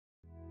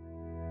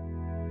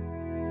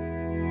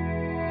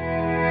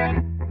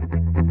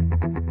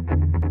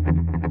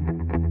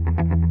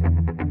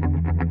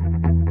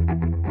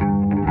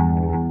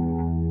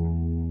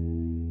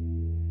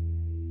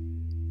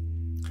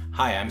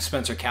Hi, I'm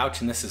Spencer Couch,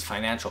 and this is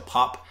Financial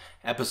Pop,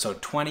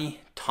 episode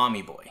 20,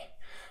 Tommy Boy.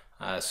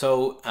 I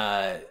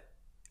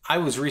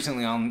was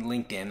recently on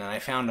LinkedIn, and I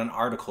found an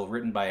article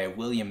written by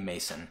William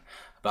Mason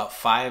about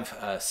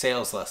 5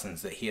 sales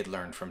lessons that he had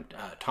learned from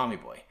Tommy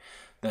Boy,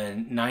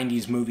 the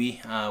 90s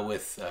movie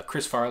with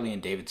Chris Farley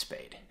and David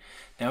Spade.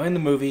 Now, in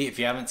the movie, if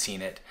you haven't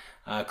seen it,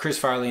 Chris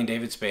Farley and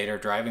David Spade are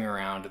driving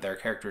around, their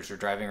characters are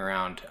driving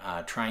around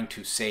trying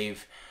to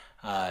save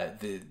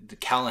the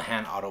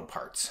Callahan Auto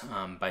Parts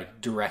by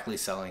directly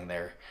selling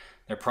their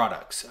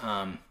products,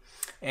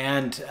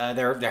 and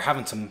they're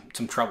having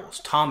some troubles.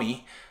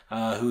 Tommy,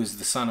 who's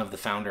the son of the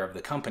founder of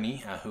the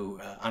company, who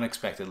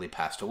unexpectedly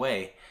passed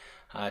away,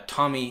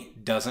 Tommy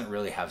doesn't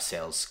really have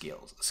sales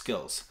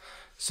skills,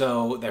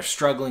 so they're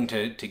struggling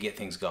to get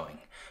things going.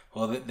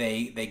 Well,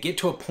 they get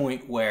to a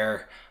point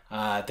where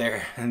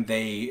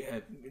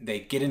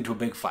they get into a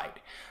big fight.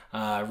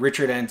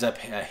 Richard ends up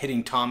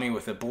hitting Tommy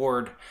with a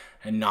board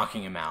and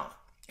knocking him out.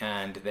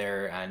 And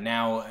they're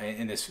now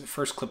in this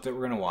first clip that we're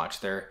going to watch.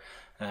 They're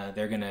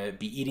going to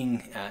be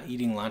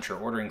eating lunch or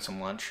ordering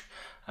some lunch,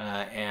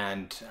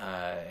 and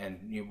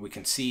we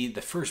can see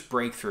the first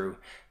breakthrough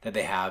that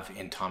they have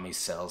in Tommy's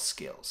sales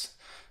skills.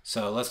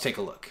 So let's take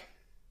a look.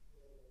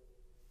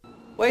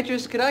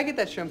 Waitress, could I get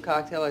that shrimp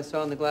cocktail I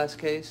saw in the glass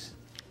case?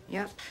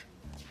 Yep.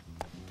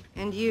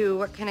 And you,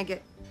 what can I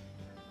get?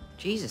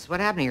 Jesus,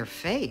 what happened to your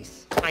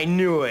face? I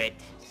knew it.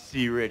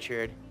 See,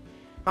 Richard.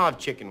 I'll have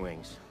chicken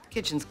wings.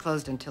 Kitchen's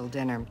closed until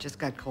dinner. Just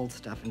got cold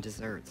stuff and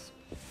desserts.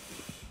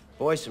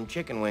 Boy, some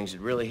chicken wings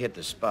would really hit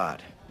the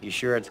spot. You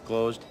sure it's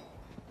closed?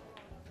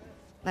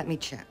 Let me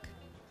check.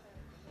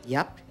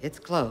 Yep, it's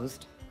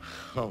closed.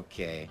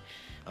 Okay.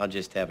 I'll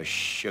just have a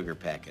sugar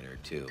packet or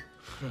two.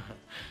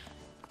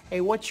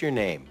 Hey, what's your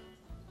name?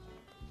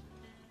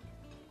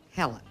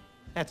 Helen.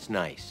 That's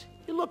nice.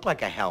 You look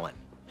like a Helen.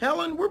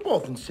 Helen, we're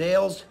both in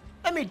sales.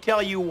 Let me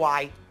tell you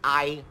why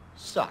I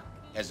suck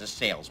as a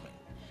salesman.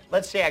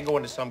 Let's say I go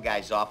into some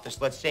guy's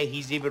office. Let's say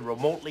he's even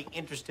remotely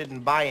interested in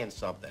buying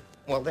something.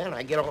 Well, then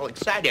I get all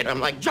excited. I'm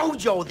like,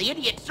 Jojo, the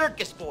idiot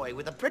circus boy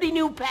with a pretty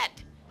new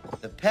pet.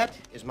 The pet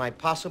is my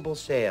possible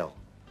sale.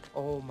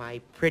 Oh,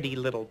 my pretty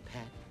little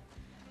pet.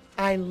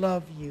 I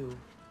love you.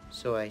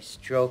 So I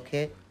stroke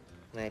it,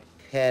 and I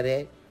pet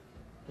it,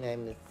 and I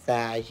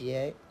massage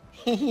it.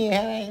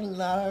 Yeah, I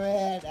love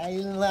it. I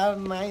love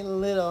my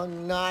little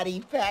naughty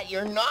pet.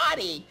 You're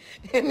naughty.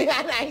 And then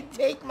I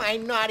take my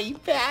naughty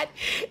pet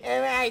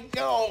and I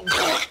go.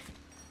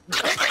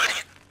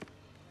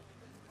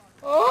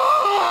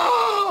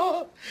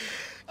 Oh!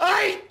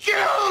 I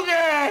killed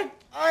it!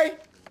 I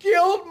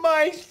killed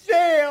my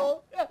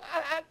sale.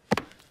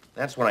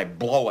 That's when I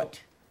blow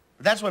it.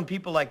 That's when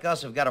people like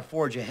us have got to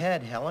forge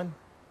ahead, Helen.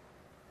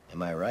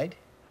 Am I right?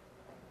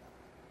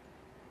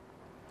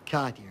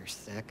 God, you're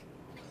sick.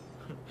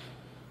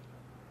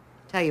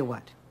 Tell you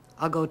what,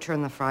 I'll go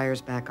turn the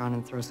fryers back on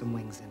and throw some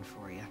wings in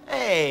for you.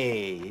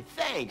 Hey,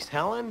 thanks,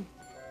 Helen.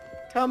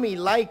 Tummy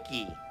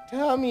likey.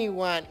 Tummy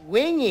want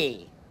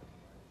wingy.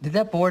 Did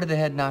that board of the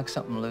head knock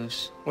something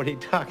loose? What are you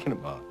talking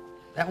about?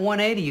 That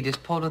 180 you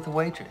just pulled with the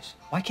waitress.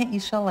 Why can't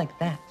you sell like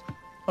that?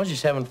 I was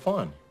just having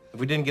fun. If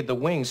we didn't get the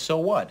wings, so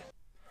what?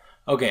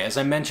 Okay, as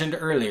I mentioned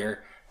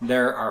earlier,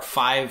 there are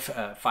five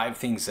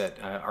things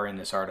that are in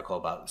this article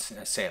about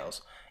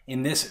sales.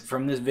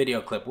 From this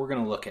video clip, we're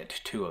going to look at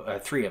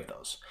 3 of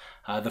those.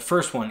 The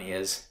first one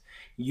is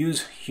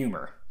use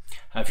humor.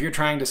 If you're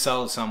trying to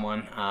sell to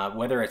someone,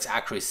 whether it's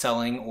actually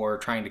selling or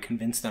trying to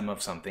convince them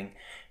of something,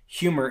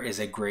 humor is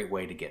a great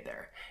way to get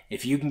there.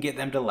 If you can get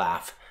them to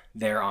laugh,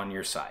 they're on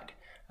your side.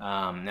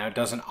 Now, it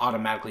doesn't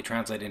automatically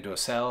translate into a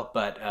sale,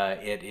 but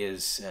it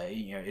is,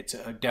 it's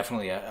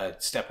definitely a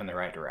step in the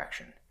right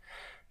direction.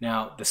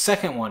 Now, the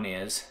second one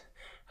is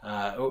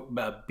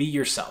be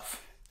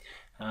yourself.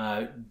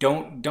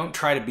 Don't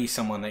try to be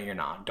someone that you're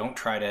not. Don't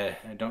try to,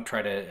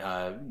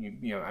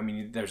 I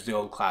mean, there's the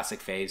old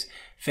classic phrase,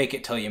 fake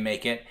it till you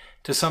make it.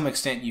 To some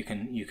extent, you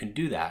can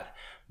do that,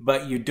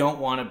 but you don't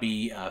want to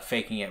be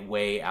faking it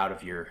way out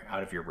of your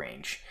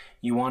range.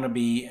 You want to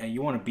be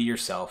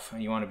yourself,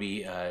 and you want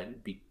to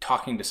be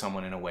talking to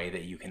someone in a way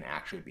that you can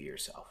actually be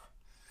yourself.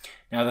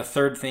 Now, the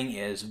third thing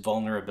is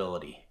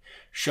vulnerability.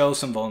 Show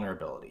some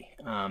vulnerability.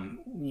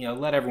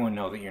 Let everyone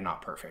know that you're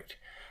not perfect.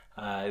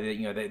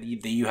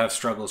 That you have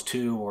struggles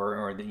too,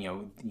 or that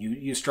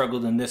you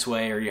struggled in this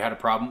way, or you had a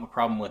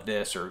problem with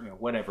this, or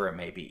whatever it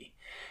may be.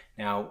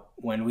 Now,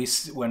 when we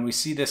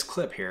see this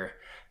clip here,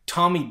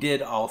 Tommy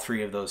did all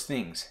 3 of those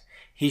things.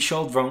 He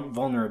showed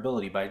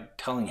vulnerability by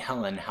telling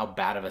Helen how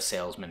bad of a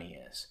salesman he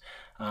is.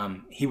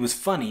 He was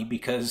funny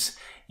because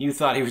you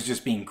thought he was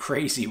just being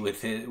crazy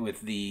with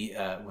the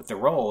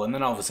roll, and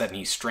then all of a sudden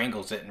he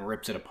strangles it and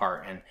rips it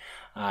apart,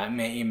 and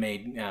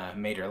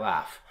made her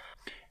laugh.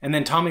 And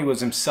then Tommy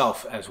was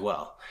himself as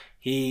well.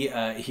 He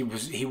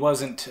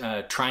wasn't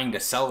trying to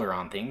sell her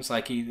on things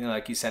like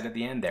he said at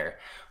the end there.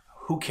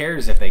 Who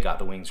cares if they got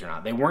the wings or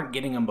not? They weren't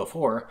getting them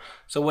before,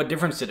 so what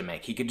difference did it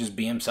make? He could just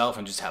be himself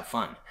and just have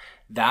fun.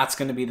 That's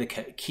going to be the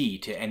key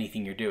to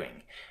anything you're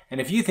doing. And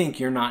if you think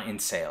you're not in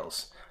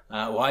sales,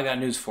 Well, I got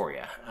news for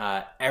you.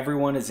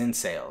 Everyone is in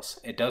sales.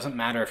 It doesn't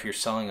matter if you're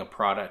selling a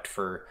product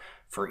for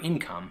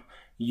income.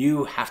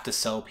 You have to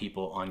sell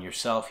people on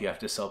yourself. You have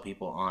to sell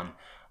people on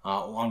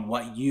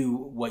what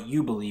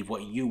you believe,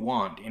 what you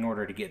want, in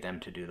order to get them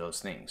to do those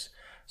things.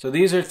 So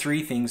these are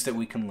 3 things that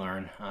we can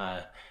learn.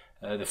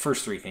 The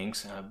first 3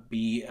 things: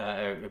 be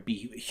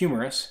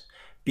humorous,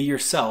 be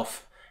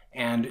yourself,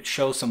 and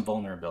show some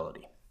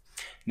vulnerability.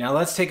 Now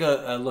let's take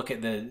a look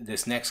at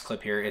this next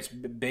clip here. It's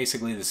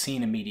basically the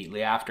scene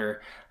immediately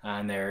after,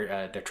 and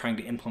they're trying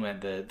to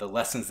implement the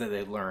lessons that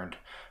they've learned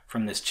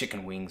from this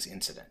chicken wings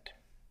incident.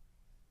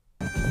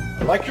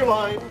 I like your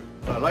line,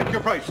 I like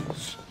your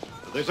prices.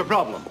 But there's a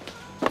problem.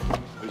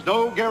 There's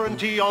no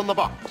guarantee on the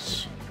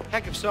box.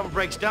 Heck, if something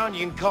breaks down,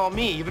 you can call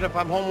me, even if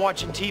I'm home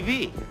watching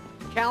TV.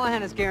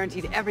 Callahan has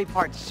guaranteed every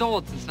part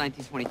sold since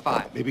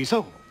 1925. Maybe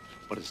so,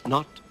 but it's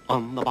not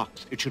on the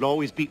box. It should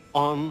always be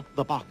on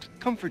the box,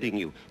 comforting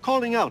you,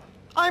 calling out,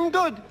 I'm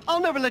good,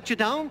 I'll never let you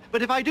down,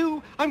 but if I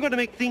do, I'm going to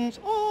make things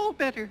all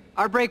better.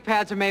 Our brake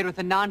pads are made with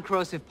a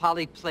non-corrosive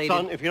poly-plated...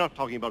 Son, if you're not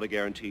talking about a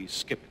guarantee,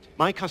 skip it.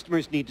 My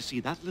customers need to see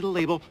that little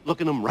label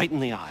looking them right in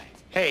the eye.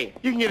 Hey,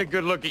 you can get a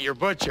good look at your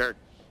butcher.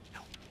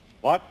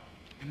 What?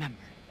 Remember,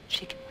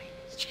 chicken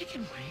wings.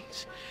 Chicken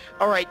wings?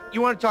 All right,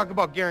 you want to talk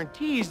about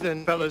guarantees,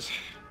 then... Fellas,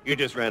 you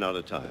just ran out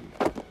of time.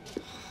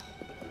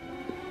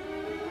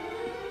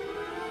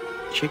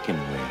 Chicken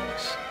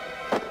wings.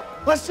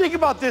 Let's think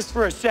about this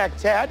for a sec,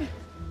 Ted.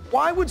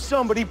 Why would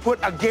somebody put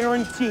a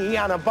guarantee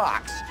on a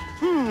box?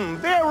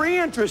 Very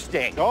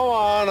interesting. Go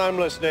on, I'm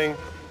listening.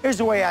 Here's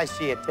the way I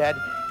see it, Ted.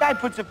 Guy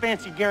puts a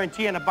fancy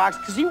guarantee on a box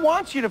because he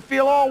wants you to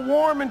feel all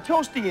warm and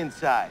toasty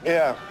inside.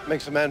 Yeah,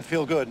 makes a man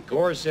feel good. Of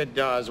course it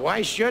does.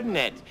 Why shouldn't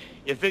it?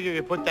 You figure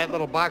you put that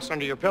little box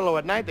under your pillow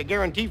at night, the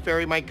guarantee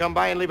fairy might come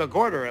by and leave a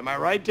quarter. Am I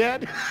right,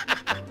 Ted?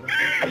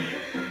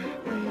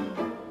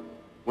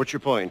 What's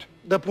your point?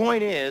 The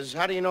point is,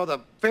 how do you know the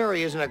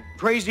fairy isn't a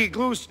crazy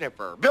glue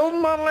sniffer?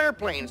 Building model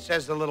airplanes,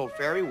 says the little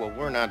fairy. Well,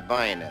 we're not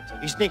buying it.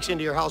 He sneaks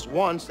into your house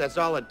once, that's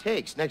all it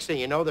takes. Next thing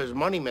you know, there's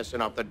money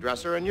missing off the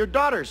dresser and your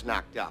daughter's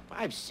knocked up.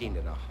 I've seen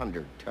it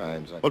 100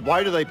 times. But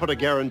why do they put a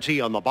guarantee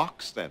on the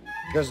box, then?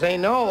 Because they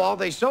know all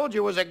they sold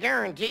you was a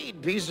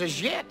guaranteed piece of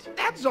shit.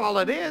 That's all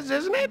it is,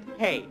 isn't it?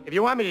 Hey, if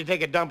you want me to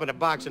take a dump in a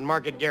box and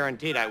mark it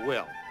guaranteed, I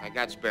will. I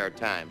got spare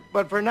time.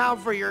 But for now,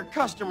 for your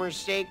customer's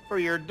sake, for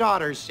your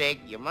daughter's sake,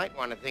 you might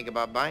want to think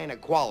about buying a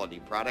quality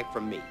product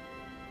from me.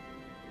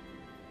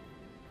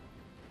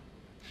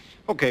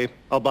 Okay,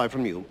 I'll buy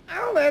from you.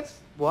 Oh, that's...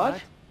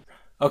 What?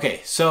 Okay,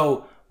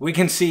 so we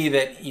can see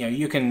that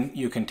you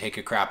can take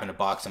a crap in a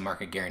box and mark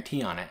a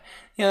guarantee on it.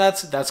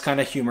 That's kind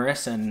of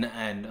humorous and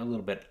a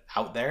little bit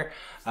out there,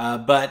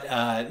 but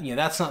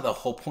that's not the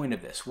whole point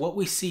of this. What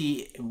we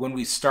see when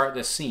we start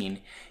this scene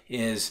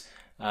is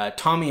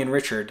Tommy and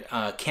Richard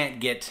can't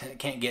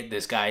get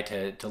this guy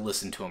to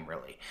listen to him,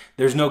 really.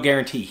 There's no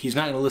guarantee. He's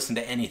not going to listen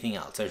to anything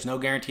else. There's no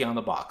guarantee on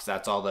the box.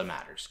 That's all that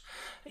matters.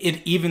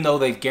 Even though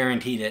they've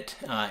guaranteed it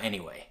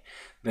anyway.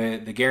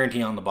 The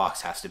guarantee on the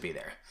box has to be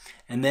there.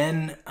 And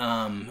then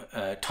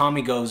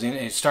Tommy goes in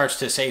and starts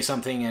to say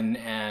something,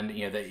 and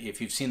if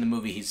you've seen the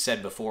movie, he's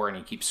said before, and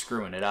he keeps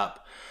screwing it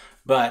up.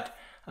 But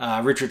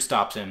Richard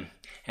stops him,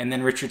 and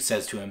then Richard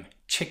says to him,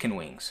 chicken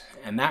wings.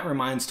 And that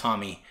reminds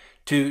Tommy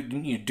to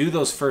do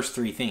those first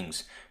 3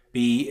 things: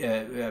 be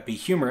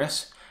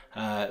humorous,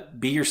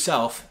 be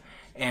yourself,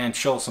 and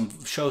show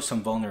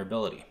some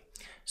vulnerability.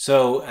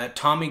 So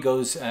Tommy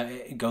goes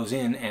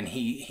in and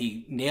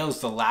he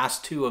nails the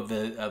last 2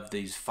 of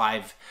these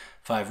five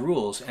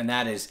rules, and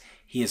that is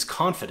he is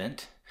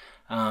confident,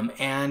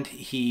 and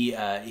he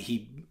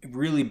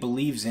really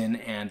believes in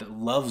and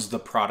loves the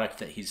product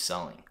that he's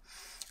selling.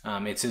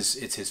 It's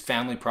his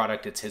family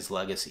product. It's his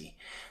legacy.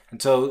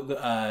 And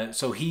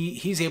so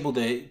he's able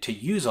to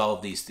use all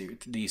of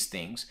these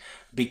things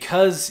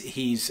because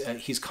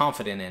he's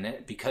confident in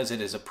it, because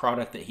it is a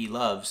product that he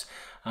loves.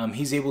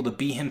 He's able to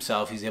be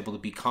himself. He's able to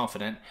be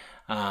confident.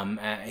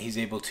 He's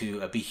able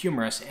to be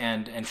humorous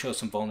and show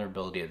some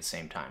vulnerability at the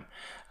same time.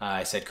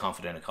 I said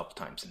confident a couple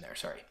times in there.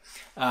 Sorry,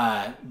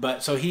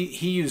 but so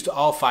he used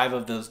all 5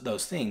 of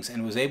those things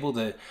and was able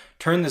to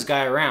turn this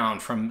guy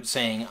around from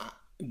saying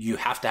you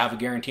have to have a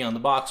guarantee on the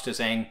box to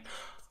saying,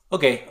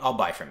 okay, I'll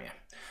buy from you.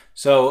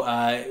 So,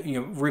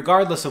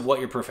 regardless of what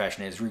your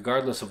profession is,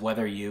 regardless of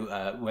whether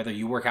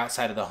you work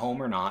outside of the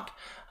home or not,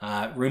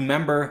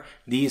 remember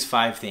these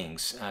 5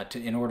 things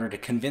in order to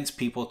convince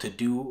people to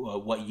do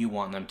what you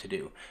want them to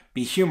do.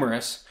 Be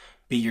humorous,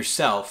 be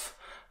yourself,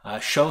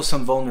 show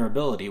some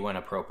vulnerability when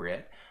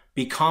appropriate,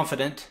 be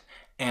confident,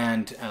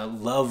 and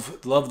love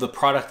the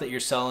product that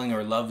you're selling,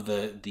 or love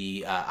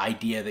the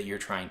idea that you're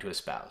trying to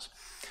espouse.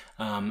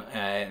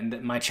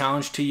 And my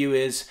challenge to you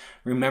is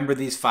remember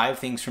these 5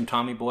 things from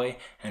Tommy Boy,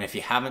 and if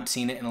you haven't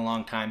seen it in a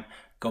long time,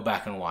 go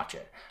back and watch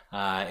it.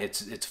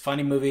 It's a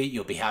funny movie.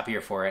 You'll be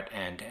happier for it,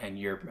 and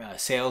your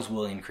sales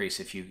will increase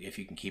if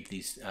you can keep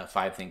these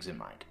 5 things in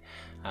mind.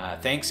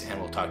 Thanks,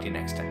 and we'll talk to you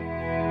next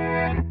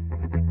time.